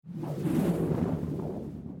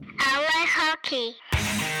hockey.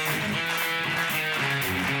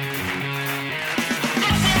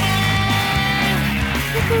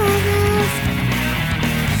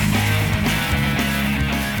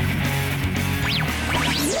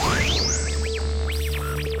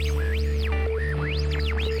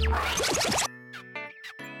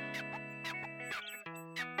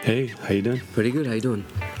 Hey, how you doing? Pretty good. How you doing?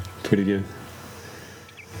 Pretty good.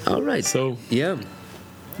 All right. So, Yeah,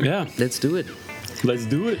 yeah, let's do it. let's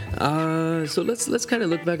do it. So let's kind of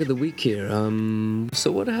look back at the week here.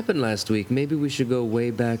 So what happened last week? Maybe we should go way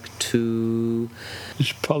back to. You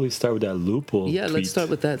should probably start with that loophole. Yeah, tweet. let's start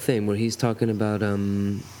with that thing where he's talking about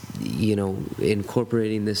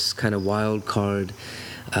incorporating this kind of wild card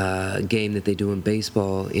game that they do in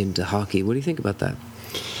baseball into hockey. What do you think about that?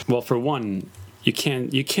 Well, for one, you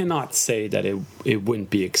cannot say that it wouldn't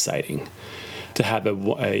be exciting to have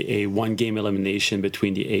a one game elimination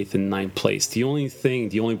between the 8th and 9th place. The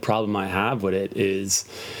only problem I have with it is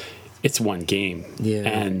it's one game. Yeah.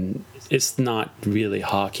 And it's not really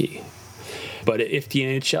hockey. But if the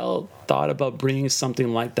NHL thought about bringing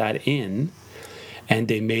something like that in, and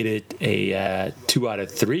they made it a 2 out of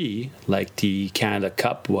 3, like the Canada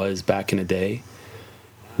Cup was back in the day,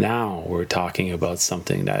 now we're talking about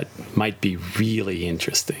something that might be really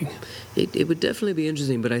interesting. It would definitely be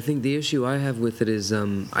interesting, but I think the issue I have with it is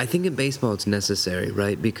I think in baseball it's necessary,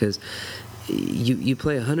 right? Because you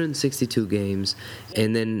play 162 games,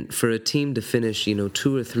 and then for a team to finish,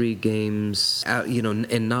 2 or 3 games out,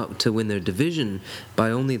 and not to win their division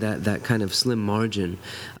by only that kind of slim margin,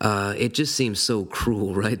 it just seems so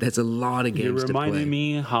cruel, right? That's a lot of games to play. You're reminding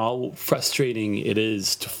me how frustrating it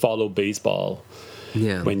is to follow baseball.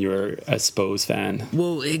 Yeah. When you're a Spurs fan.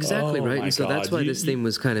 Well, exactly, Oh right. my And so that's God. why this thing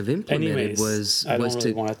was kind of implemented. Anyways, I don't was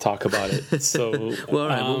really to want to talk about it. So, well, all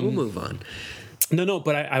right, we'll move on. No,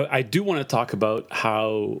 but I do want to talk about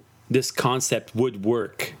how this concept would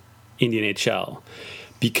work in the NHL,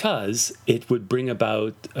 because it would bring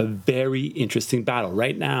about a very interesting battle.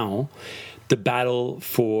 Right now, the battle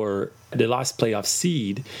for the last playoff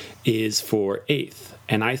seed is for 8th.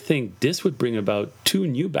 And I think this would bring about 2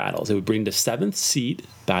 new battles. It would bring the 7th seed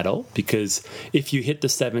battle, because if you hit the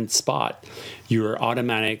 7th spot, you're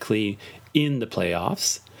automatically in the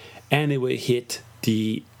playoffs. And it would hit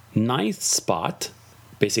the 9th spot,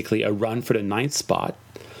 basically a run for the 9th spot.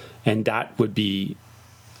 And that would be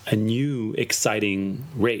a new exciting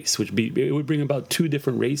race, it would bring about 2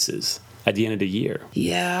 different races at the end of the year.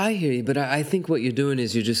 Yeah, I hear you, but I think what you're doing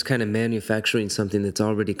is you're just kind of manufacturing something that's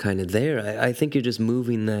already kind of there. I think you're just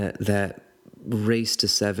moving that race to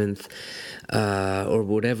 7th or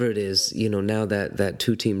whatever it is, now that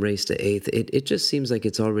 2-team race to 8th, it just seems like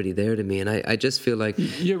it's already there to me, and I just feel like...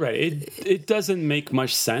 You're right. It doesn't make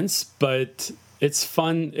much sense, but... It's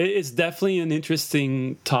fun. It's definitely an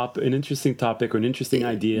interesting topic or an interesting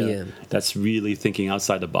idea that's really thinking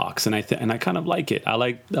outside the box, and I kind of like it. I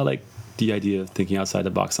like the idea of thinking outside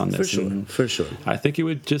the box on this. For sure. I think it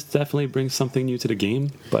would just definitely bring something new to the game,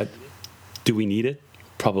 but do we need it?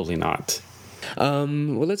 Probably not. Well,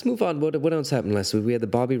 let's move on. What else happened last week? We had the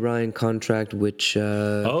Bobby Ryan contract, which...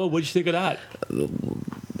 what'd you think of that?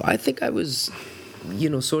 I think I was...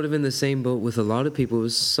 sort of in the same boat with a lot of people. It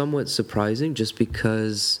was somewhat surprising just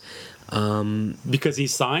because... because he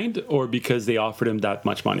signed, or because they offered him that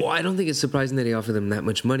much money? Well, I don't think it's surprising that he offered them that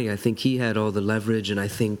much money. I think he had all the leverage, and I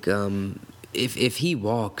think if he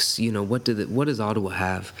walks, what does Ottawa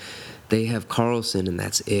have? They have Carlson, and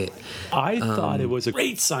that's it. I thought it was a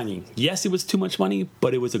great signing. Yes, it was too much money,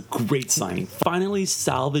 but it was a great signing. Finally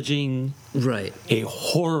salvaging a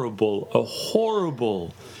horrible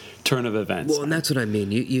turn of events. Well, and that's what I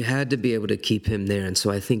mean. You had to be able to keep him there, and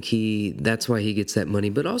so I think that's why he gets that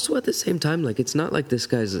money. But also at the same time, like, it's not like this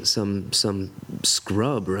guy's some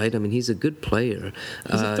scrub, right? I mean, he's a good player.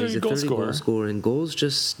 He's a 30 goal scorer, and goals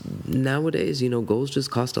just nowadays, goals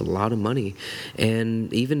just cost a lot of money,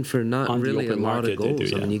 and even for not on really a lot of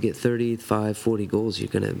goals. I mean, you get 35, 40 goals, you're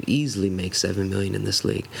going to easily make $7 million in this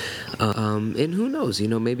league. And who knows?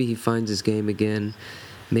 Maybe he finds his game again.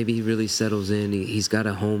 Maybe he really settles in. He's got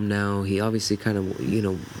a home now. He obviously kind of,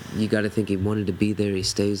 you got to think he wanted to be there. He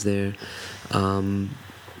stays there. The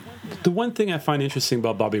one thing I find interesting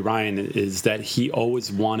about Bobby Ryan is that he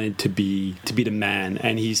always wanted to be the man,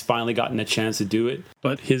 and he's finally gotten a chance to do it.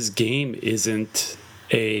 But his game isn't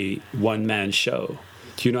a one-man show.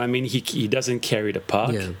 Do you know what I mean? He doesn't carry the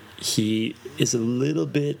puck. Yeah. He is a little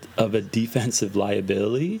bit of a defensive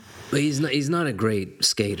liability. But he's not a great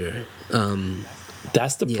skater.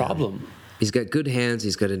 That's the problem. He's got good hands.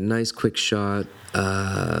 He's got a nice, quick shot.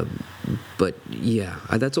 But, yeah,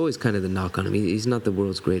 that's always kind of the knock on him. He's not the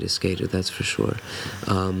world's greatest skater, that's for sure.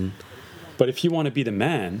 But if you want to be the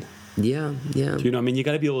man, Yeah. you know, I mean, you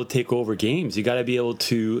got to be able to take over games. You got to be able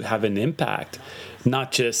to have an impact,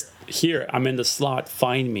 not just here. I'm in the slot.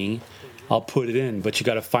 Find me. I'll put it in, but you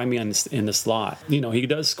got to find me in the slot. You know, he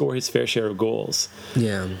does score his fair share of goals.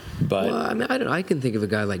 Yeah, but well, I mean, I can think of a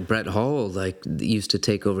guy like Brett Hall, like used to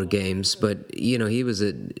take over games, but you know, he was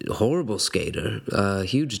a horrible skater,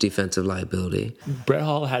 huge defensive liability. Brett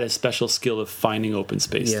Hall had a special skill of finding open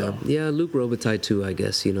space. Yeah, though. Luc Robitaille too, I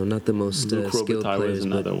guess. You know, not the most skilled players, was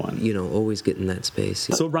another one. You know, always getting that space.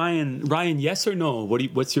 So Ryan, yes or no?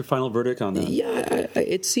 What's your final verdict on that? Yeah,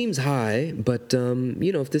 it seems high, but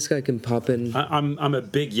you know, if this guy can pop in, I'm a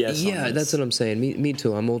big yes. Yeah, on this. that's what I'm saying. Me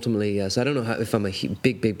too. I'm ultimately yes. I don't know if I'm a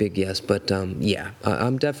big yes, but yeah,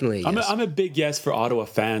 I'm definitely yes. I'm a big yes for Ottawa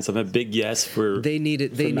fans. I'm a big yes for they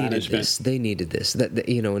needed this. They needed this. That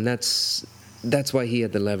you know, and that's why he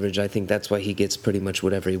had the leverage. I think that's why he gets pretty much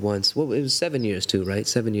whatever he wants. Well, it was 7 years too, right?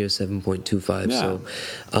 7 years, 7.25. Yeah. So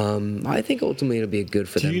I think ultimately it'll be good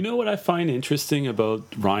for them. Do you know what I find interesting about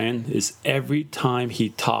Ryan is every time he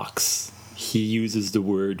talks, he uses the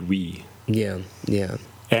word we. Yeah.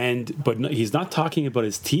 But no, he's not talking about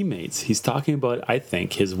his teammates. He's talking about, I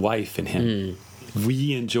think, his wife and him.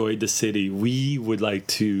 We enjoyed the city. We would like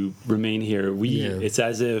to remain here. It's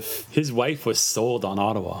as if his wife was sold on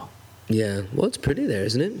Ottawa. Yeah. Well, it's pretty there,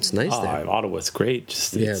 isn't it? It's nice there. Ottawa's great.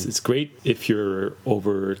 It's great if you're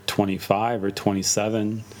over 25 or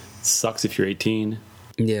 27. It sucks if you're 18.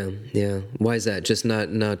 Yeah. Why is that? Just not.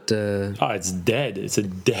 It's dead. It's a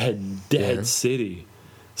dead city.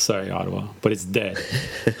 Sorry, Ottawa, but it's dead.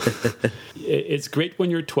 It's great when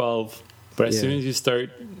you're 12, but as soon as you start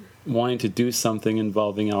wanting to do something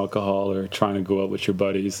involving alcohol or trying to go out with your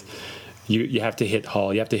buddies, you have to hit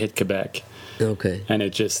Hull, you have to hit Quebec. Okay. And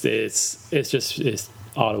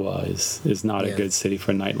Ottawa is not a good city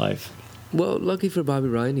for nightlife. Well, lucky for Bobby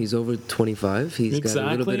Ryan, he's over 25. He's got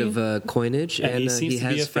a little bit of coinage, and he seems to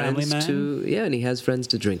be a family man. And he has friends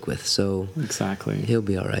to drink with, so exactly, he'll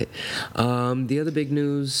be all right. The other big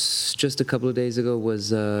news just a couple of days ago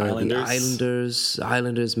was the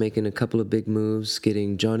Islanders making a couple of big moves,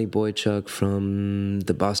 getting Johnny Boychuk from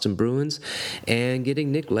the Boston Bruins, and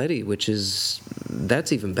getting Nick Leddy,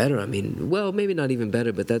 that's even better. I mean, well, maybe not even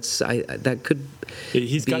better, but that could.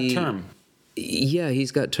 He's got term. Yeah,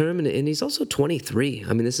 he's got term, and he's also 23.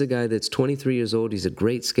 I mean, this is a guy that's 23 years old. He's a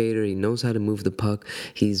great skater. He knows how to move the puck.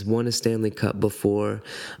 He's won a Stanley Cup before.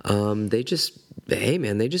 They just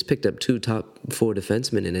picked up 2 top 4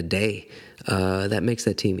 defensemen in a day. That makes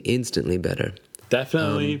that team instantly better.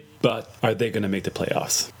 Definitely, but are they going to make the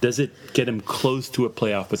playoffs? Does it get them close to a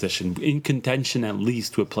playoff position, in contention at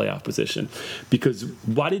least to a playoff position? Because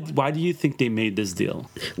why do you think they made this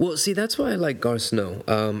deal? Well, see, that's why I like Garth Snow.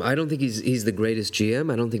 I don't think he's the greatest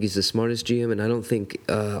GM. I don't think he's the smartest GM, and I don't think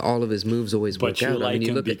all of his moves always work out. But you like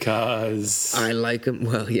him because I like him.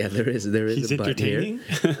 Well, yeah, there is he's a but entertaining.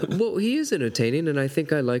 Here. Well, he is entertaining, and I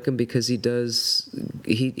think I like him because he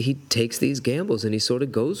takes these gambles and he sort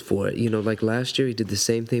of goes for it. You know, like last year he did the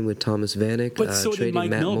same thing with Thomas Vanek, but so trading did Mike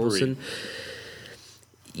Matt Milbury. Molson.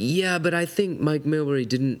 Yeah, but I think Mike Milbury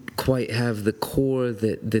didn't quite have the core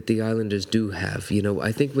that the Islanders do have. You know,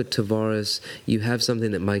 I think with Tavares, you have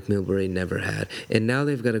something that Mike Milbury never had. And now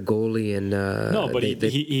they've got a goalie and... no, but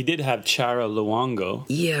he did have Chara Luongo.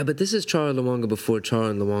 Yeah, but this is Chara Luongo before Chara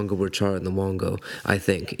and Luongo were Chara and Luongo, I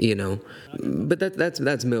think, you know. But that's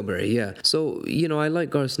Milbury, yeah. So, you know, I like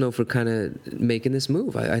Garth Snow for kind of making this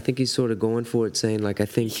move. I think he's sort of going for it, saying, like, I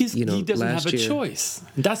think, he doesn't have a year, choice.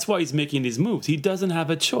 That's why he's making these moves. He doesn't have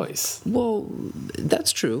a choice. Well,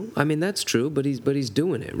 that's true. I mean, that's true, but he's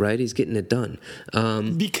doing it, right? He's getting it done.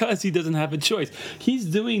 Because he doesn't have a choice. He's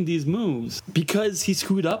doing these moves because he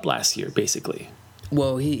screwed up last year, basically.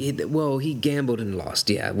 Well, he gambled and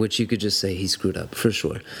lost, yeah, which you could just say he screwed up, for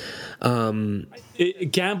sure.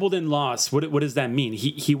 Gambled and lost, what does that mean?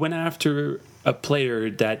 He went after a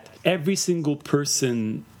player that every single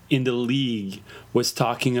person in the league was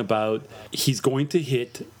talking about. He's going to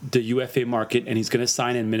hit the UFA market and he's going to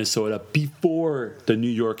sign in Minnesota before the New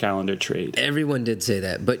York Islander trade. Everyone did say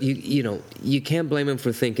that, but you can't blame him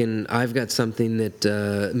for thinking, I've got something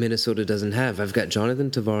that Minnesota doesn't have. I've got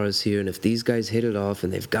Jonathan Tavares here, and if these guys hit it off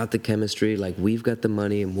and they've got the chemistry, like, we've got the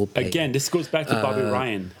money and we'll pay. Again, this goes back to Bobby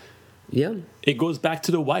Ryan. Yeah. It goes back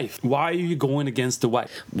to the wife. Why are you going against the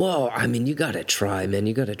wife? Well, I mean, you got to try, man.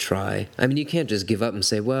 You got to try. I mean, you can't just give up and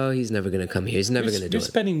say, well, he's never going to come here. He's never going to do it. You're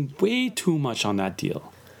spending way too much on that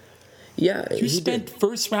deal. Yeah. You spent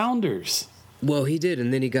first rounders. Well, he did,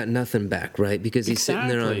 and then he got nothing back, right? Because he's sitting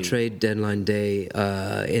there on Exactly. trade deadline day,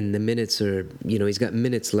 and the minutes are, he's got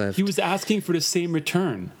minutes left. He was asking for the same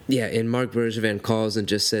return. Yeah, and Mark Bergevin calls and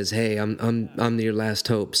just says, "Hey, I'm your last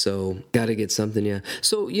hope, so got to get something." Yeah.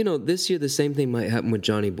 So this year the same thing might happen with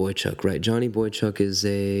Johnny Boychuk, right? Johnny Boychuk is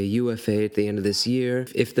a UFA at the end of this year.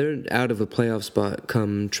 If they're out of a playoff spot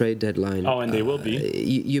come trade deadline, And they will be.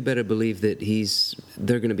 You better believe that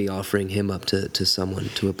they're going to be offering him up to someone,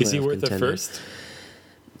 to a playoff Is he worth contender. a first?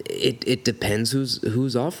 It depends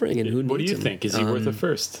who's offering and who needs him. What do you think? Is he worth a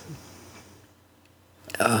first?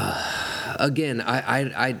 Again,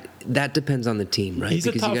 I that depends on the team, right? He's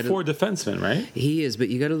a Because top you gotta, 4 defenseman, right? He is, but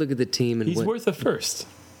you got to look at the team and He's worth a first.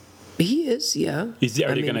 He is, yeah. Are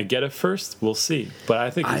they going to get a first? We'll see. But I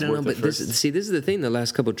think he's I don't know, worth but a first. this is the thing. The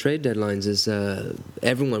last couple of trade deadlines is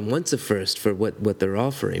everyone wants a first for what they're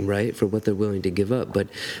offering, right? For what they're willing to give up. But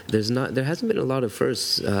there hasn't been a lot of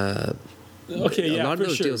firsts. Okay, yeah, a lot of for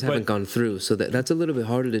those sure, deals haven't gone through, so that's a little bit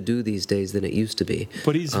harder to do these days than it used to be.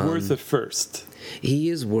 But he's worth a first. He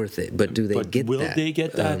is worth it, but do they get will that? they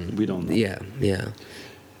get that? We don't know. Yeah.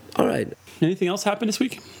 All right. Anything else happen this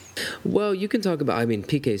week? Well, you can talk about. I mean,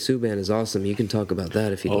 PK Subban is awesome. You can talk about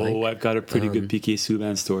that if you'd like. Oh, I've got a pretty good PK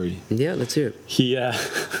Subban story. Yeah, let's hear it. He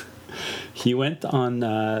he went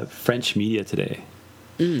on French media today.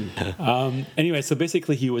 Anyway, so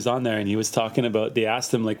basically he was on there and he was talking about, they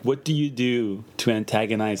asked him, like, what do you do to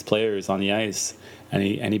antagonize players on the ice? And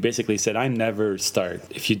he basically said, I never start.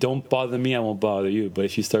 If you don't bother me, I won't bother you. But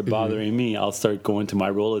if you start bothering me, I'll start going to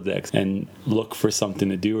my Rolodex and look for something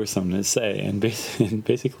to do or something to say. And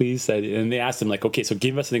basically he said, and they asked him, like, okay, so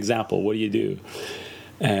give us an example. What do you do?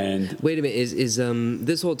 And wait a minute, is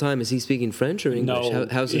this whole time is he speaking French or English? no,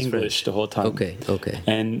 How's his English French? the whole time. Okay.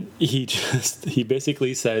 And he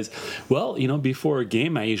basically says, well, before a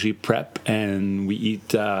game, I usually prep and we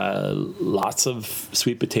eat lots of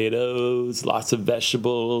sweet potatoes, lots of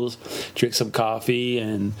vegetables, drink some coffee,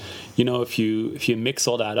 and if you mix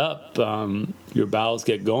all that up, your bowels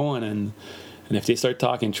get going, and if they start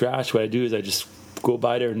talking trash, what I do is I just go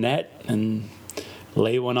by their net and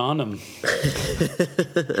lay one on them.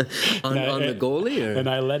 on the goalie? Or? And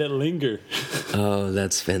I let it linger. Oh,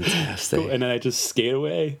 that's fantastic. And then I just skate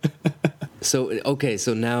away. So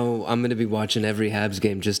now I'm going to be watching every Habs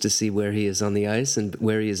game just to see where he is on the ice and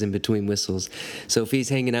where he is in between whistles. So if he's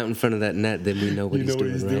hanging out in front of that net, then we know what he's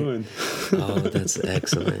doing, right? Doing. Oh, that's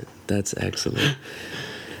excellent. That's excellent.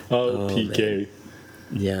 Oh, PK. Man.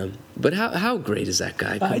 Yeah. But how great is that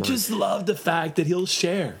guy? Come I on. just love the fact that he'll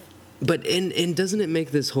share. But and doesn't it make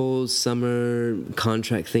this whole summer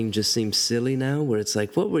contract thing just seem silly now? Where it's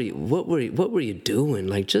like, what were you doing?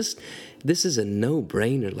 Like, just this is a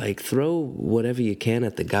no-brainer. Like, throw whatever you can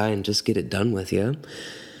at the guy and just get it done with, yeah.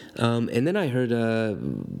 And then I heard,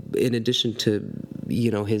 in addition to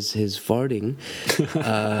his farting,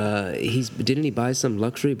 didn't he buy some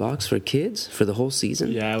luxury box for kids for the whole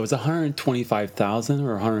season? Yeah, it was 125,000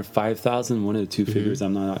 or 105,000, one of the two figures.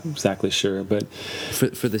 I'm not exactly sure, but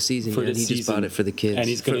for the season, for the and he season, just bought it for the kids, and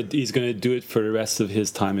he's gonna do it for the rest of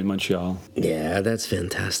his time in Montreal. Yeah, that's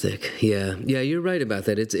fantastic. Yeah, you're right about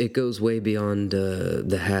that. It goes way beyond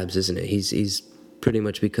the Habs, isn't it? He's pretty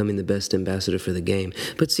much becoming the best ambassador for the game.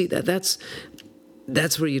 But see, that's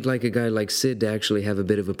where you'd like a guy like Sid to actually have a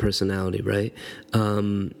bit of a personality, right?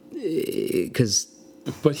 Because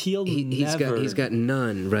but he's got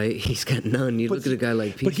none, right? He's got none. You look at a guy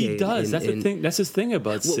like PK. But he does. That's the thing. That's his thing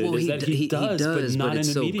about Sid, is that he does, but not it's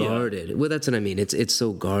in the so media. guarded. Well, that's what I mean. It's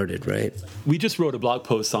so guarded, right? We just wrote a blog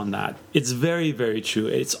post on that. It's very, very true.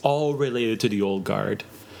 It's all related to the old guard.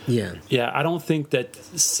 Yeah. Yeah, I don't think that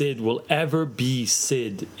Sid will ever be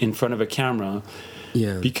Sid in front of a camera.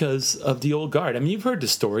 Yeah. Because of the old guard. I mean, you've heard the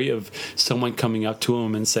story of someone coming up to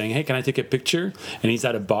him and saying, hey, can I take a picture? And he's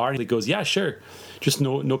at a bar and he goes, yeah, sure. Just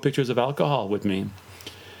no pictures of alcohol with me.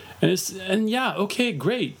 And yeah, okay,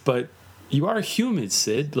 great. But you are human,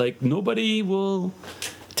 Sid. Like, nobody will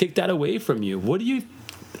take that away from you.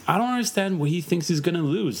 I don't understand what he thinks he's going to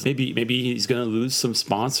lose. Maybe he's going to lose some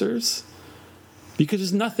sponsors. Because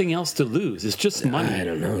there's nothing else to lose. It's just money. I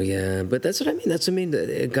don't know, yeah. But that's what I mean.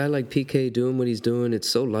 A guy like PK doing what he's doing, it's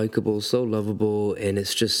so likable, so lovable, and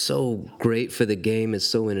it's just so great for the game. It's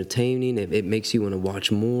so entertaining. It makes you want to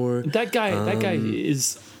watch more. That guy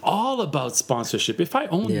is all about sponsorship. If I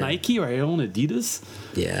own Yeah. Nike or I own Adidas,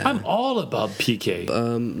 Yeah. I'm all about PK.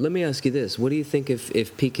 Let me ask you this: what do you think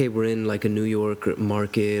if PK were in like a New York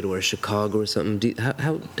market or Chicago or something?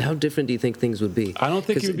 How different do you think things would be? I don't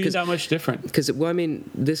think it would be that much different. Because, well, I mean,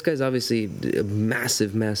 this guy's obviously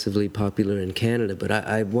massively popular in Canada, but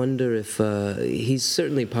I wonder if he's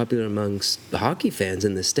certainly popular amongst hockey fans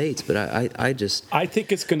in the States. But I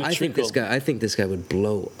think it's going to trickle. I think this guy would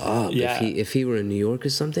blow up Yeah. if he were in New York or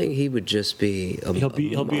something. He would just be He'll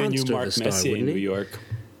be a new monster of Mark a star, Messier in wouldn't New he? York.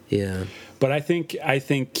 Yeah. But I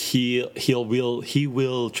think he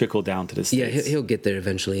will trickle down to the States. Yeah, he'll get there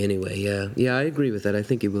eventually anyway. Yeah, I agree with that. I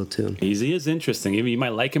think he will too. He is interesting. You might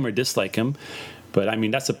like him or dislike him, but I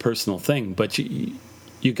mean that's a personal thing. But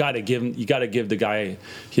you got to give the guy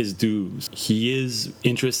his dues. He is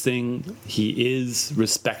interesting. He is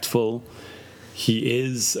respectful. He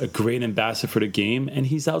is a great ambassador for the game, and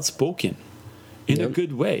he's outspoken in a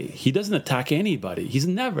good way. He doesn't attack anybody.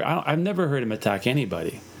 I've never heard him attack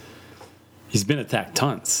anybody. He's been attacked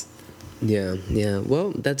tons. Yeah.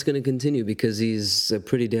 Well, that's going to continue because he's a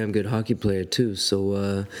pretty damn good hockey player too.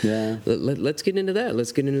 So let's get into that.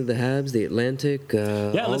 Let's get into the Habs, the Atlantic,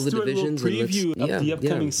 all let's the do divisions. a little preview of the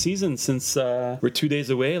upcoming season since we're 2 days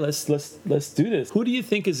away. Let's do this. Who do you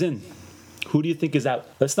think is in? Who do you think is out?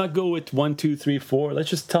 Let's not go with 1, 2, 3, 4. Let's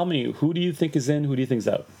just tell me who do you think is in? Who do you think is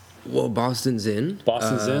out? Well, Boston's in.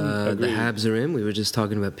 Boston's in. The Agreed. Habs are in. We were just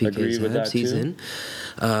talking about PK's Agree with Habs. that, He's too.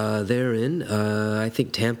 in. They're in. I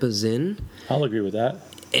think Tampa's in. I'll agree with that.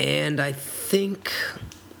 And I think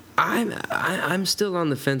I'm still on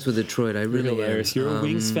the fence with Detroit. I really Hilarious. am. You're a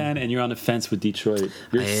Wings fan and you're on the fence with Detroit.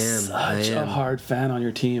 You're I am. such a hard fan on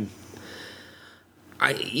your team.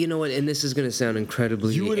 You know what? And this is going to sound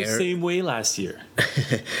incredibly. You were the same way last year.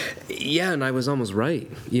 Yeah, and I was almost right.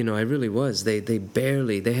 I really was. They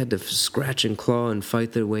had to scratch and claw and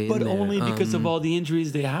fight their way in there. But only because of all the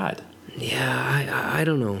injuries they had. Yeah, I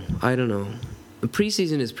don't know.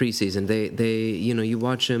 Preseason is preseason. They you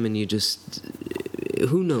watch them and you just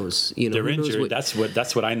who knows? They're who knows injured.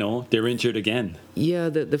 That's what I know. They're injured again. Yeah,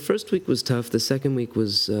 the first week was tough. The second week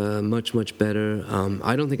was much better.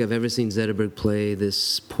 I don't think I've ever seen Zetterberg play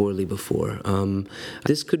this poorly before.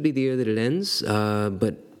 This could be the year that it ends,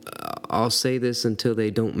 but I'll say this until they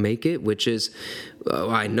don't make it, which is,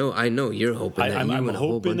 I know you're hoping that. I'm a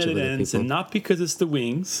whole hoping bunch that of it other ends, people. and not because it's the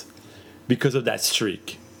Wings, because of that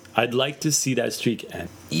streak. I'd like to see that streak end.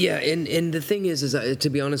 Yeah, and the thing is to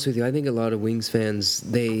be honest with you, I think a lot of Wings fans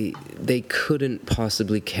they couldn't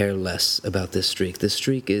possibly care less about this streak. The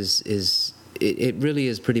streak is it really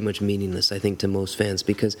is pretty much meaningless, I think, to most fans,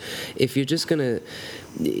 because if you're just gonna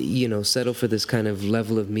settle for this kind of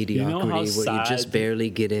level of mediocrity where you just barely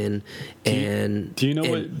get in, do you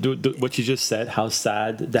know what you just said? How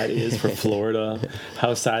sad that is for Florida.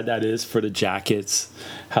 How sad that is for the Jackets.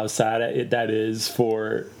 How sad that is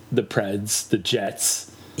for the Preds, the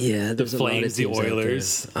Jets. Yeah, the Flames, the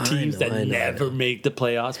Oilers, teams that never make the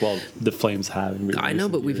playoffs. Well, the Flames have. I know,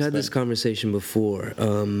 but we've had this conversation before.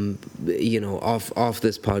 Off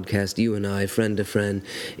this podcast, you and I, friend to friend.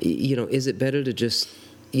 Is it better to just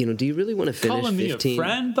do you really want to finish calling 15? Me a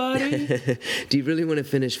friend, buddy? Do you really want to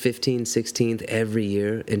finish 15th, 16th every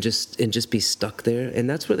year and just be stuck there? And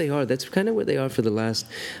that's where they are. That's kind of where they are for the last,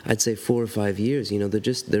 I'd say, 4 or 5 years.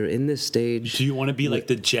 They're in this stage. Do you want to be like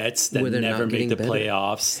the Jets that never make the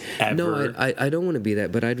playoffs ever? No, I don't want to be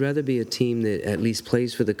that. But I'd rather be a team that at least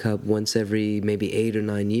plays for the Cup once every maybe 8 or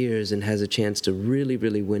 9 years and has a chance to really,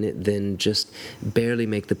 really win it than just barely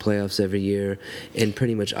make the playoffs every year and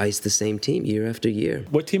pretty much ice the same team year after year.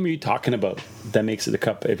 What team are you talking about that makes it the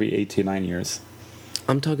Cup every 8 to 9 years?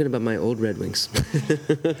 I'm talking about my old Red Wings.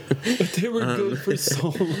 But they were good for so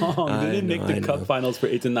long. They didn't make the Cup finals for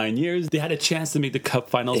 8 to 9 years. They had a chance to make the Cup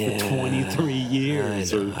finals for 23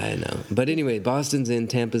 years. I know. But anyway, Boston's in,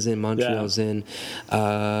 Tampa's in, Montreal's in.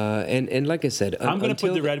 And like I said, I'm going to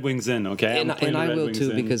put the Red Wings in, okay? And I will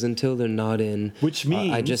too, because until they're not in, which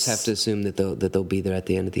means I just have to assume that they'll be there at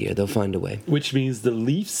the end of the year. They'll find a way. Which means the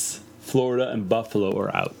Leafs, Florida, and Buffalo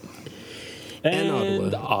are out.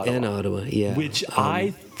 And Ottawa, yeah. Which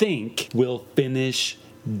I think will finish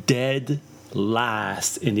dead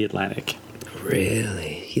last in the Atlantic.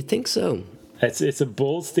 Really? You think so? It's a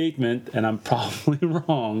bold statement, and I'm probably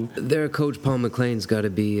wrong. Their coach, Paul McLean's got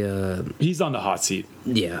to be... He's on the hot seat.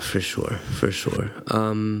 Yeah, for sure.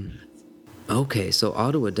 Okay, so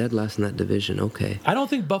Ottawa dead last in that division. Okay. I don't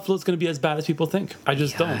think Buffalo's going to be as bad as people think. I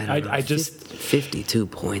just don't. I just 52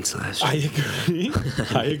 points last year.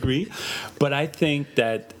 I agree. But I think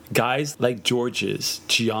that guys like Georges,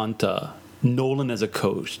 Gianta, Nolan as a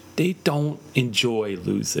coach, they don't enjoy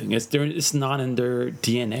losing. It's not in their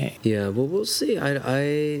DNA. Yeah, well, we'll see. I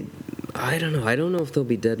don't know. I don't know if they'll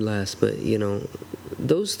be dead last, but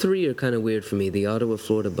those three are kind of weird for me: the Ottawa,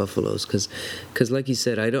 Florida, Buffaloes, because like you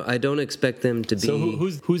said, I don't expect them to be. So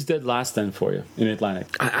who's dead last then for you in Atlantic?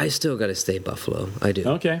 I still got to stay Buffalo. I do.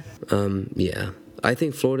 Okay. Yeah. I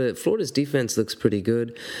think Florida's defense looks pretty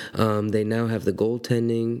good. They now have the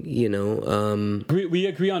goaltending, We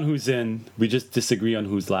agree on who's in. We just disagree on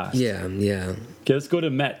who's last. Yeah. Okay, let's go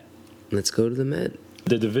to Met. Let's go to the Met.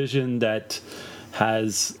 The division that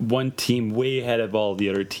has one team way ahead of all the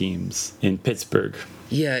other teams in Pittsburgh.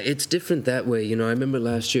 Yeah, it's different that way. I remember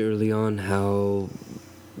last year early on how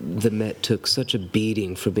the Met took such a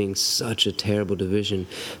beating for being such a terrible division,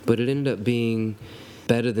 but it ended up being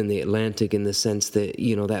better than the Atlantic in the sense that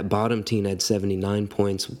that bottom team had 79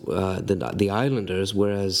 points, the Islanders,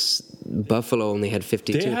 whereas Buffalo only had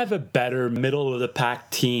 52. They have a better middle of the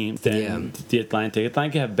pack team than the Atlantic.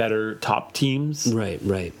 Atlantic have better top teams.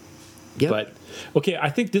 Right. Yep. But okay, I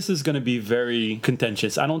think this is going to be very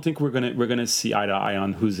contentious. I don't think we're gonna see eye to eye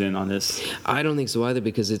on who's in on this. I don't think so either,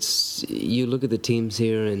 because you look at the teams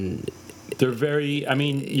here and they're very. I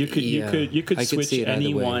mean, you could switch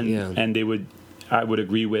anyone and they would. I would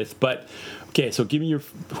agree with, but okay. So give me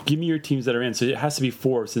your teams that are in. So it has to be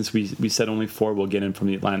 4 since we said only 4 will get in from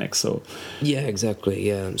the Atlantic. So yeah, exactly.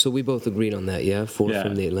 Yeah. So we both agreed on that. Yeah, 4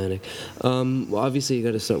 from the Atlantic. Well, obviously you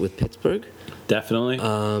got to start with Pittsburgh. Definitely.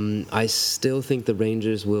 I still think the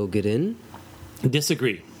Rangers will get in.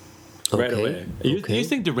 Disagree. Right away. You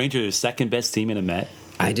think the Rangers are the second best team in the Met?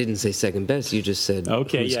 I didn't say second best. You just said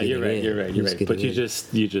okay. Yeah, you're right. But you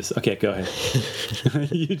just okay. Go ahead.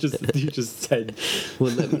 you just said.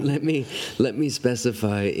 Well, let me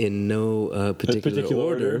specify in no particular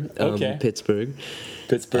order. Okay. Pittsburgh.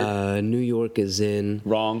 New York is in.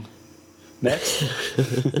 Wrong. Next.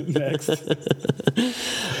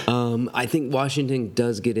 I think Washington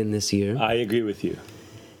does get in this year. I agree with you.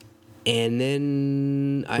 And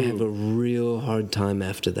then I have a real hard time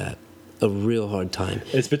after that. A real hard time.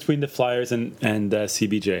 It's between the Flyers and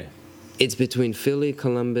CBJ. It's between Philly,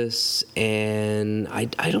 Columbus, and I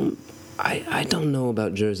don't know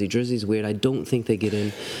about Jersey. Jersey's weird. I don't think they get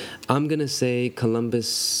in. I'm gonna say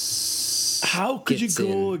Columbus. How could you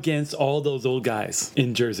go against all those old guys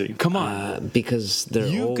in Jersey? Come on, because they're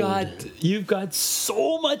old. You've got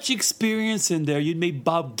so much experience in there. You'd make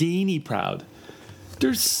Bob Gainey proud.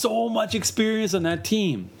 There's so much experience on that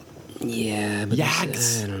team. Yeah, but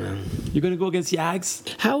Yags. I don't know. You're gonna go against Yags?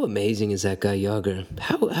 How amazing is that guy, Yager?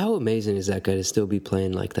 How amazing is that guy to still be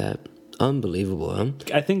playing like that? Unbelievable, huh?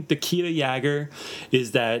 I think the key to Yager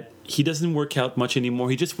is that he doesn't work out much anymore.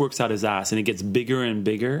 He just works out his ass, and it gets bigger and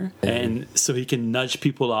bigger, and so he can nudge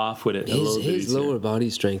people off with it. His lower body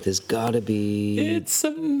strength has got to be... It's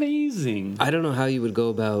amazing. I don't know how you would go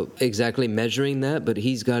about exactly measuring that, but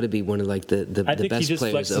he's got to be one of the best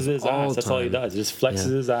players of all time. That's all he does. He just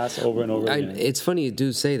flexes his ass over and over again. It's funny you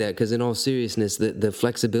do say that, because in all seriousness, the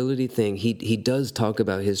flexibility thing, he does talk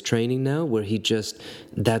about his training now, where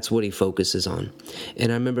that's what he focuses on.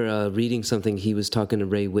 And I remember reading something, he was talking to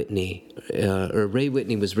Ray Whitney, or Ray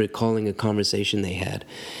Whitney was recalling a conversation they had,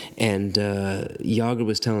 and Yager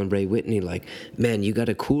was telling Ray Whitney, like, man, you got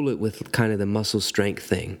to cool it with kind of the muscle strength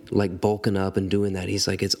thing, like bulking up and doing that. He's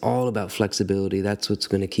like, it's all about flexibility. That's what's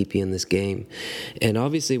going to keep you in this game. And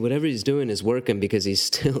obviously whatever he's doing is working, because he's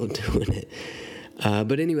still doing it.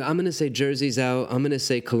 But anyway, I'm going to say Jersey's out, I'm going to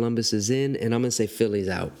say Columbus is in, and I'm going to say Philly's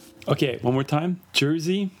out. Okay, one more time.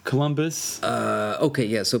 Jersey, Columbus.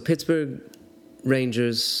 So Pittsburgh,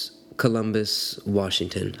 Rangers, Columbus,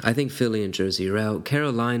 Washington. I think Philly and Jersey are out.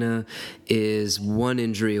 Carolina is one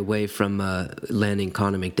injury away from landing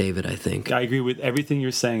Connor McDavid, I think. I agree with everything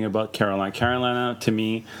you're saying about Carolina. Carolina, to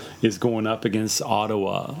me, is going up against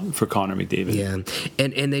Ottawa for Connor McDavid. Yeah,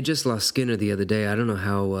 and they just lost Skinner the other day. I don't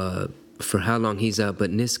know for how long he's out,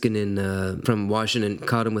 but Niskanen from Washington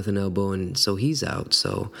caught him with an elbow, and so he's out.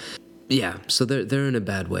 So, yeah, so they're in a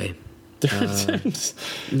bad way. They're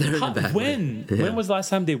in a bad way. When was the last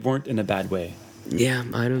time they weren't in a bad way? Yeah,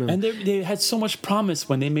 I don't know. And they had so much promise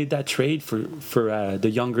when they made that trade for the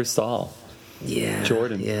younger Stahl. Yeah,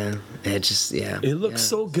 Jordan. Yeah, It looks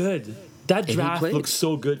so good. That draft looks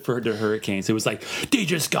so good for the Hurricanes. It was like, they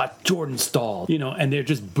just got Jordan Stahl, and they're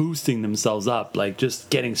just boosting themselves up, like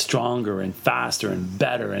just getting stronger and faster and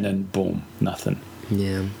better, and then boom, nothing.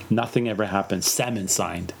 Yeah. Nothing ever happened. Semin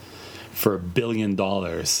signed for $1 billion.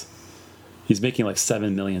 He's making like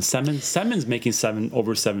 $7 million. Semin's making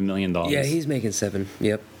over $7 million. Yeah, he's making $7 million.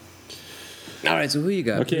 Yep. All right, so who you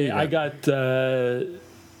got? Okay, I got the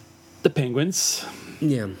Penguins.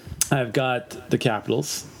 Yeah. I've got the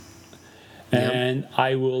Capitals. And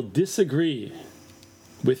I will disagree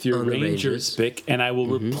with your On the Rangers pick, and I will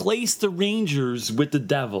replace the Rangers with the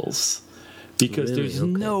Devils. Because Really? there's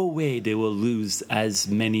Okay. no way they will lose as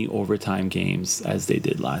many overtime games as they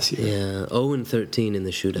did last year. Yeah, 0-13 in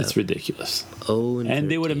the shootout. It's ridiculous. 0-13.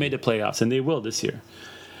 And they would have made the playoffs, and they will this year.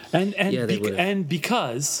 Yeah, they would've. And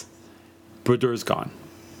because Brodor's gone,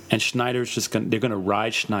 and Schneider's just they're gonna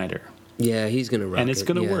ride Schneider. Yeah, he's gonna rock And it's it.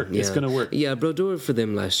 gonna Yeah, work. Yeah. It's gonna work. Yeah, Brodeur for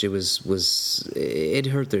them last year was it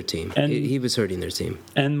hurt their team. And- He was hurting their team.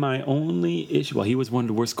 And my only issue, well, he was one of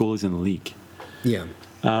the worst goalies in the league. Yeah.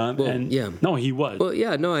 And yeah. no, he was. Well,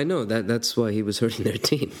 yeah, no, I know that's why he was hurting their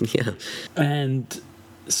team. Yeah. And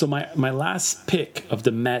so my last pick of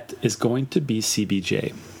the Met is going to be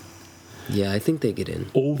CBJ Yeah, I think they get in.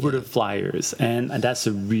 over the Flyers, and that's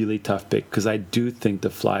a really tough pick because I do think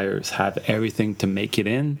the Flyers have everything to make it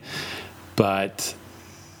in, but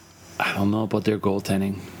I don't know about their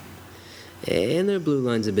goaltending And their blue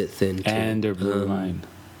line's a bit thin too. and their blue line.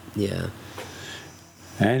 Yeah.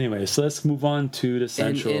 Anyway, so let's move on to the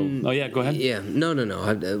Central. And- oh yeah, go ahead. Yeah. No.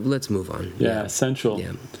 Let's move on. Yeah, Central.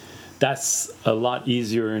 Yeah. That's a lot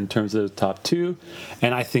easier in terms of the top two,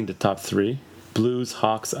 and I think the top three: Blues,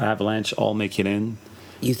 Hawks, Avalanche, all make it in.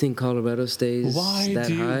 You think Colorado stays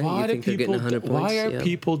that high? Why You think they're getting 100 points? Why are Yeah.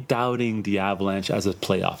 people doubting the Avalanche as a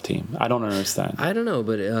playoff team? I don't understand. I don't know,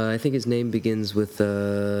 but I think his name begins with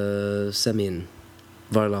Semyon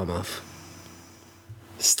Varlamov.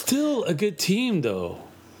 Still a good team, though.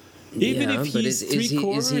 Even Yeah, if but he's is he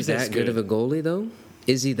quarters as that good of a goalie though?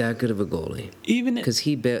 Is he that good of a goalie? even Because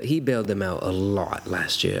he bailed them out a lot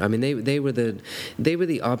last year. I mean, they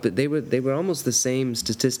were almost the same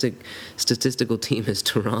statistical team as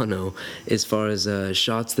Toronto as far as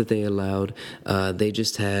shots that they allowed. They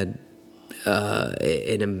just had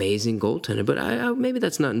an amazing goaltender, but maybe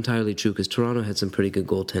that's not entirely true because Toronto had some pretty good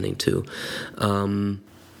goaltending too.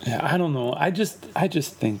 I don't know. I just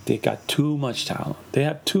think they got too much talent. They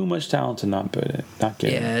have too much talent to not get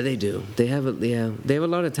it. Yeah, they do. They have a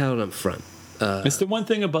lot of talent up front. It's the one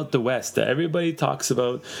thing about the West that everybody talks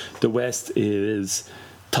about. The West is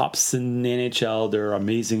tops in the NHL. They're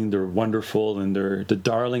amazing. They're wonderful, and they're the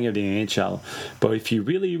darling of the NHL. But if you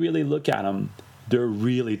really, really look at them, they're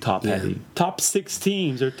really top heavy. Top 6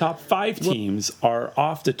 teams or top 5 teams are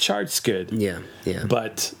off the charts good. Yeah.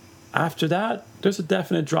 But after that, there's a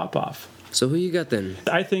definite drop off. So who you got then?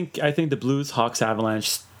 I think the Blues, Hawks,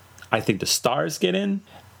 Avalanche. I think the Stars get in,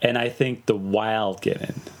 and I think the Wild get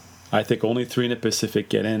in. I think only 3 in the Pacific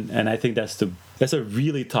get in, and I think that's a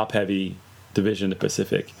really top heavy division in the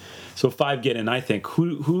Pacific. So 5 get in. I think.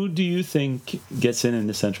 Who do you think gets in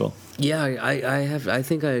the Central? Yeah, I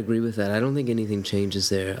think I agree with that. I don't think anything changes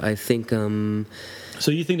there. I think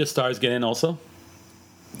So you think the Stars get in also?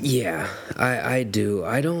 yeah, I do.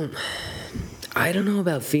 I don't know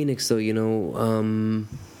about Phoenix though, you know.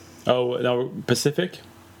 Oh, no, Pacific?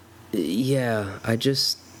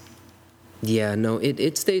 Yeah, no,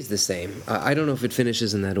 it stays the same. I don't know if it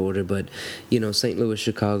finishes in that order, but you know, St. Louis,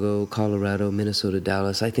 Chicago, Colorado, Minnesota,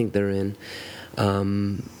 Dallas, I think they're in.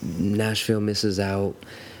 Nashville misses out.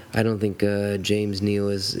 I don't think James Neal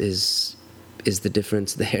is the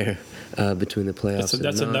difference there between the playoffs.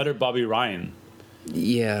 That's and not. another Bobby Ryan.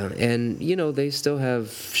 Yeah, and you know they still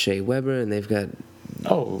have Shea Weber, and they've got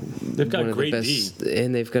They've got one of the great D. best,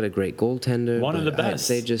 and they've got a great goaltender. One of the but best.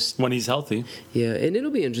 They just when he's healthy. yeah, and it'll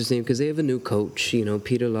be interesting because they have a new coach. You know,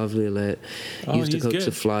 Peter Laviolette used to he's coach good.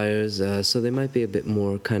 the Flyers, so they might be a bit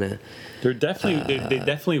more kind of. They're definitely they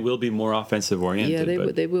definitely will be more offensive oriented. Yeah,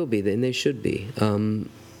 but they will be, and they should be.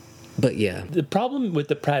 But yeah, the problem with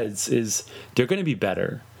the Preds is they're going to be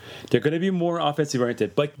better. They're going to be more offensive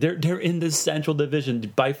oriented, but they're in the Central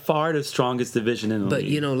Division, by far the strongest division in the but league.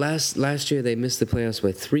 you know, last year they missed the playoffs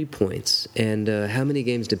by 3 points. And how many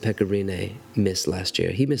games did Pekka Rinne miss last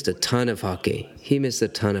year? He missed a ton of hockey.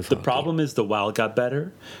 The problem is the Wild got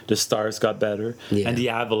better, the Stars got better, Yeah. and the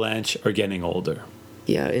Avalanche are getting older.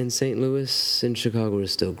 Yeah, and St. Louis and Chicago are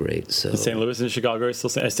still great. So St. Louis and Chicago are still.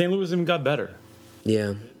 St. Louis even got better.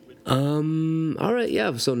 yeah. All right,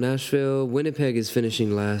 yeah. So Nashville, Winnipeg is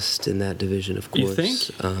finishing last in that division, of course. You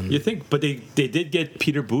think? You think? But they did get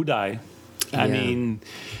Peter Budaj. I Yeah. mean,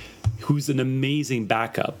 who's an amazing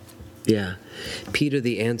backup. Yeah, Peter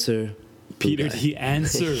the Answer. Peter Budaj. the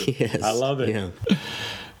Answer. Yes. I love it. Yeah.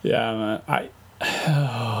 Yeah, man.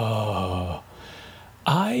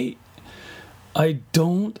 I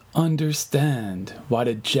don't understand why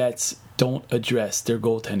the Jets don't address their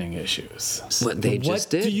goaltending issues. What they just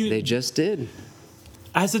did. do you- They just did.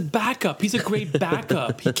 As a backup, he's a great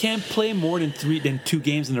backup. He can't play more than 2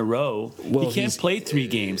 games in a row. Well, he can't play 3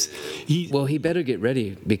 games. He better get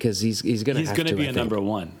ready because he's going to have to. He's going to be a number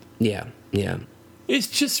 1. Yeah. It's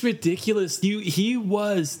just ridiculous. He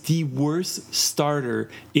was the worst starter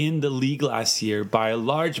in the league last year by a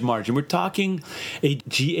large margin. We're talking a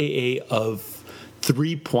GAA of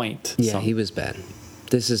 3 point. Yeah, he was bad.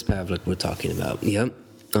 This is Pavelec we're talking about. Yep.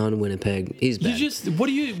 On Winnipeg, he's bad. What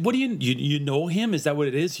do you know him? Is that what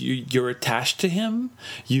it is? You're attached to him?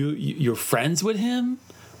 You're friends with him?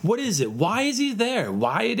 What is it? Why is he there?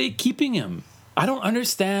 Why are they keeping him? I don't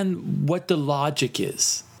understand what the logic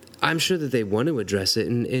is. I'm sure that they want to address it,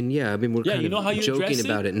 and yeah, I mean we're kind of joking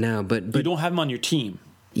about it now, but you don't have him on your team.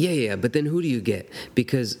 Yeah, but then who do you get?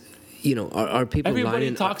 Because are people?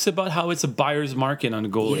 Everybody talks about how it's a buyer's market on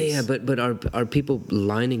goalies. Yeah, but are people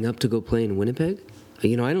lining up to go play in Winnipeg?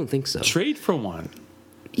 I don't think so. Trade for one.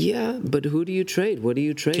 Yeah, but who do you trade? What do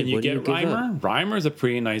you trade? Can you get Reimer? Reimer's a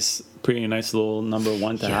pretty nice little number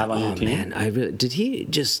 1 to have on your team. Man, did he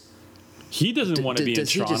just? He doesn't want to be in Toronto.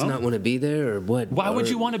 Does he just not want to be there, or what? Why would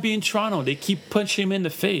you want to be in Toronto? They keep punching him in the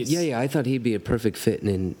face. Yeah, I thought he'd be a perfect fit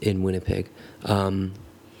in Winnipeg, and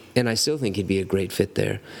I still think he'd be a great fit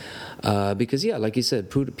there. Because like you said,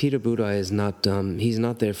 Peter Budaj is not. He's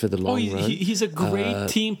not there for the long run. He's a great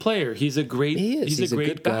team player. He's a great. He's a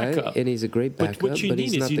great backup, guy, and he's a great backup. But what you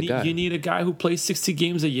need is you need a guy who plays 60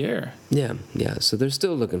 games a year. Yeah. So they're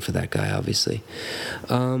still looking for that guy, obviously,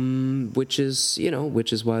 which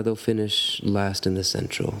is why they'll finish last in the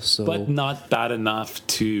Central. So, but not bad enough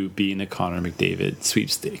to be in the Connor McDavid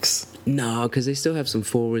sweepstakes. No, because they still have some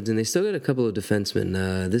forwards, and they still got a couple of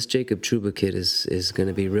defensemen. This Jacob Trouba kid is going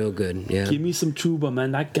to be real good. Yeah, give me some Trouba,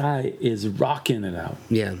 man. That guy is rocking it out.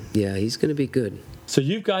 Yeah, he's going to be good. So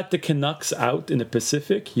you've got the Canucks out in the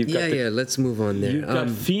Pacific. Let's move on there. You've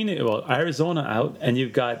got Arizona out, and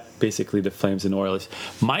you've got basically the Flames and Oilers.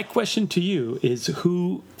 My question to you is,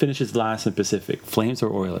 who finishes last in the Pacific, Flames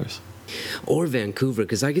or Oilers? Or Vancouver,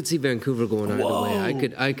 because I could see Vancouver going either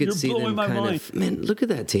way. I could see them kind of. Man, look at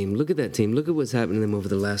that team. Look at what's happened to them over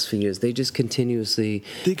the last few years. They just continuously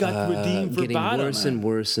got Radim getting Vrbata, worse and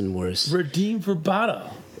worse and worse. Radim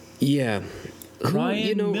Vrbata. Yeah.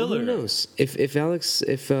 Ryan Miller. Who knows? If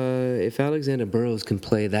Alexander Burrows can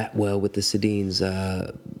play that well with the Sedins,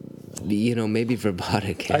 maybe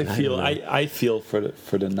Vrbata can. I feel for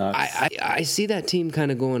the Nuts. I see that team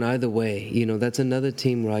kind of going either way. That's another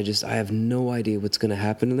team where I have no idea what's going to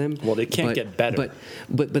happen to them. Well, they can't get better.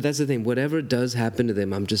 But that's the thing. Whatever does happen to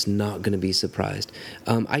them, I'm just not going to be surprised.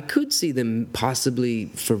 I could see them possibly,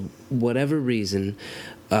 for whatever reason,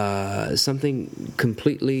 something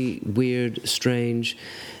completely weird, strange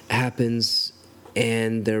happens,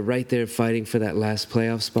 and they're right there fighting for that last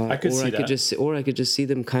playoff spot. I could just see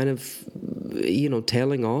them kind of,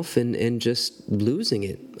 tailing off and just losing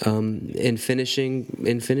it, and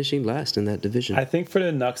finishing last in that division. I think for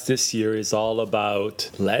the Nucks this year is all about,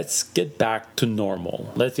 let's get back to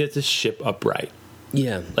normal. Let's get the ship upright.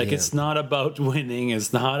 Yeah. It's not about winning.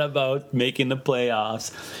 It's not about making the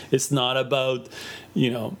playoffs. It's not about,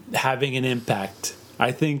 having an impact.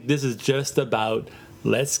 I think this is just about,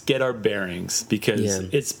 let's get our bearings, because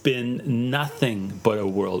it's been nothing but a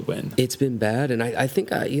whirlwind. It's been bad. And I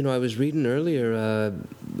think, I was reading earlier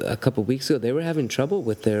a couple of weeks ago, they were having trouble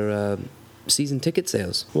with their season ticket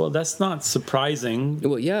sales. Well, that's not surprising.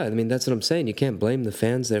 Well, yeah, I mean, that's what I'm saying. You can't blame the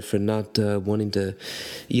fans there for not wanting to,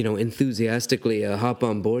 enthusiastically hop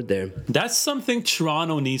on board there. That's something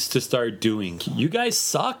Toronto needs to start doing. You guys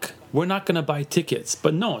suck. We're not going to buy tickets.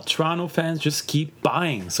 But no, Toronto fans just keep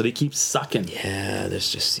buying, so they keep sucking. Yeah,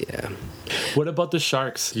 What about the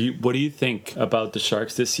Sharks? What do you think about the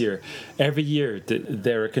Sharks this year? Every year,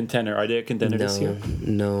 they're a contender. Are they a contender this year?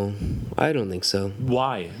 No, I don't think so.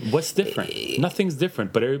 Why? What's different? Nothing's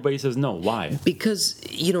different, but everybody says no. Why? Because,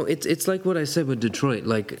 it's like what I said with Detroit.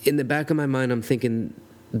 Like, in the back of my mind, I'm thinking,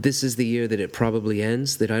 this is the year that it probably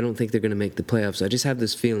ends, that I don't think they're going to make the playoffs. I just have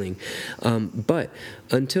this feeling. But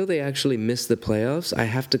until they actually miss the playoffs, I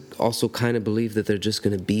have to also kind of believe that they're just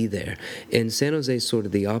going to be there. And San Jose is sort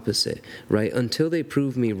of the opposite, right? Until they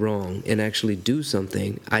prove me wrong and actually do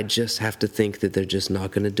something, I just have to think that they're just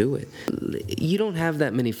not going to do it. You don't have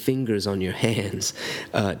that many fingers on your hands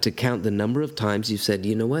to count the number of times you've said,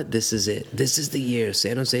 you know what, this is it. This is the year.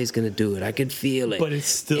 San Jose is going to do it. I could feel it. But it's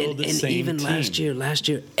still the same even team. Last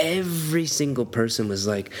year, every single person was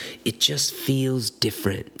like, it just feels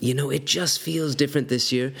different. It just feels different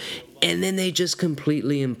this year. And then they just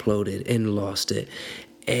completely imploded and lost it.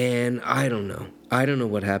 And I don't know. I don't know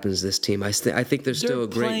what happens to this team. I think they're still a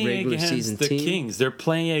great regular season team. Kings. They're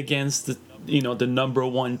playing against the number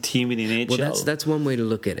one team in the NHL. Well, that's one way to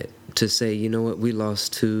look at it. To say, you know what, we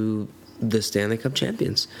lost to the Stanley Cup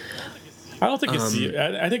champions. I don't think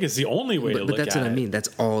I think it's the only way to look at it. But that's what I mean. That's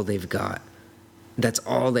all they've got. That's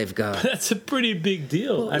all they've got. That's a pretty big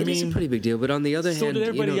deal. Well, it is a pretty big deal. But on the other hand, did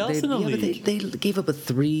everybody else in the league. They gave up a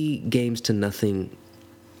 3-0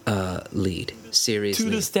 lead. Seriously,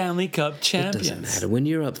 to the Stanley Cup champions. It doesn't matter. When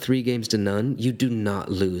you're up 3-0, you do not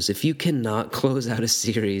lose. If you cannot close out a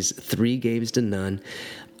series 3-0,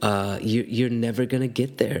 you're never going to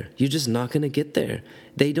get there. You're just not going to get there.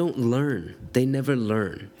 They don't learn. They never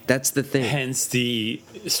learn. That's the thing. Hence the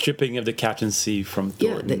stripping of the captaincy from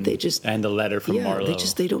Thornton. Yeah, they just, and the letter from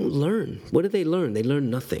Marleau. They don't learn. What do they learn? They learn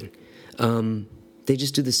nothing. They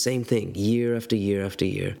just do the same thing year after year after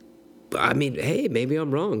year. I mean, hey, maybe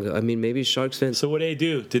I'm wrong. I mean, maybe Sharks fans. So what do they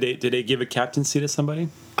do? Did they give a captaincy to somebody?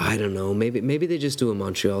 I don't know. Maybe they just do a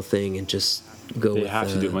Montreal thing and just go. They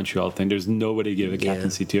have to do a Montreal thing. There's nobody to give a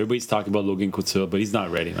captaincy to. Everybody's talking about Logan Couture, but he's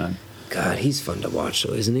not ready, man. God, he's fun to watch,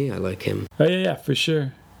 though, isn't he? I like him. Oh yeah, for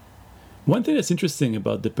sure. One thing that's interesting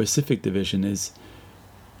about the Pacific Division is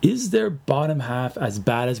their bottom half as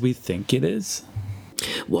bad as we think it is?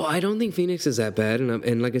 Well, I don't think Phoenix is that bad,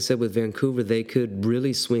 and like I said, with Vancouver, they could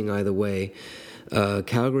really swing either way.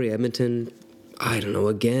 Calgary, Edmonton, I don't know.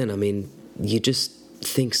 Again, I mean, you just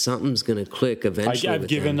think something's going to click eventually. I've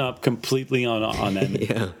given up completely on them.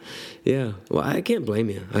 Yeah. Well, I can't blame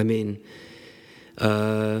you. I mean,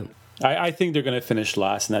 I think they're going to finish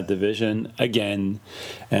last in that division again,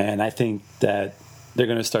 and I think that they're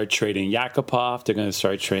going to start trading Yakupov. They're going to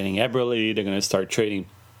start trading Eberle. They're going to start trading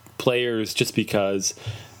players just because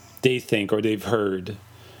they think or they've heard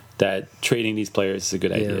that trading these players is a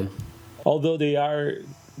good idea. Although they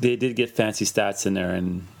did get fancy stats in there,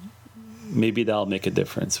 and maybe that'll make a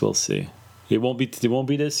difference. We'll see. It won't be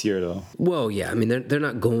this year though. Well, yeah, I mean they're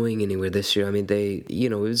not going anywhere this year. I mean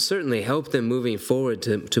it would certainly help them moving forward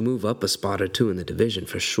to move up a spot or two in the division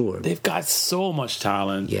for sure. They've got so much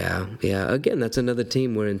talent. Yeah. Again, that's another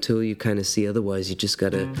team where until you kind of see otherwise, you just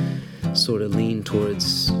gotta sort of lean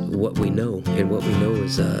towards what we know, and what we know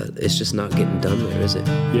is it's just not getting done there, is it?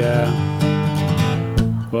 Yeah.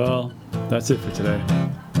 Well, that's it for today.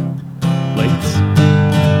 Late.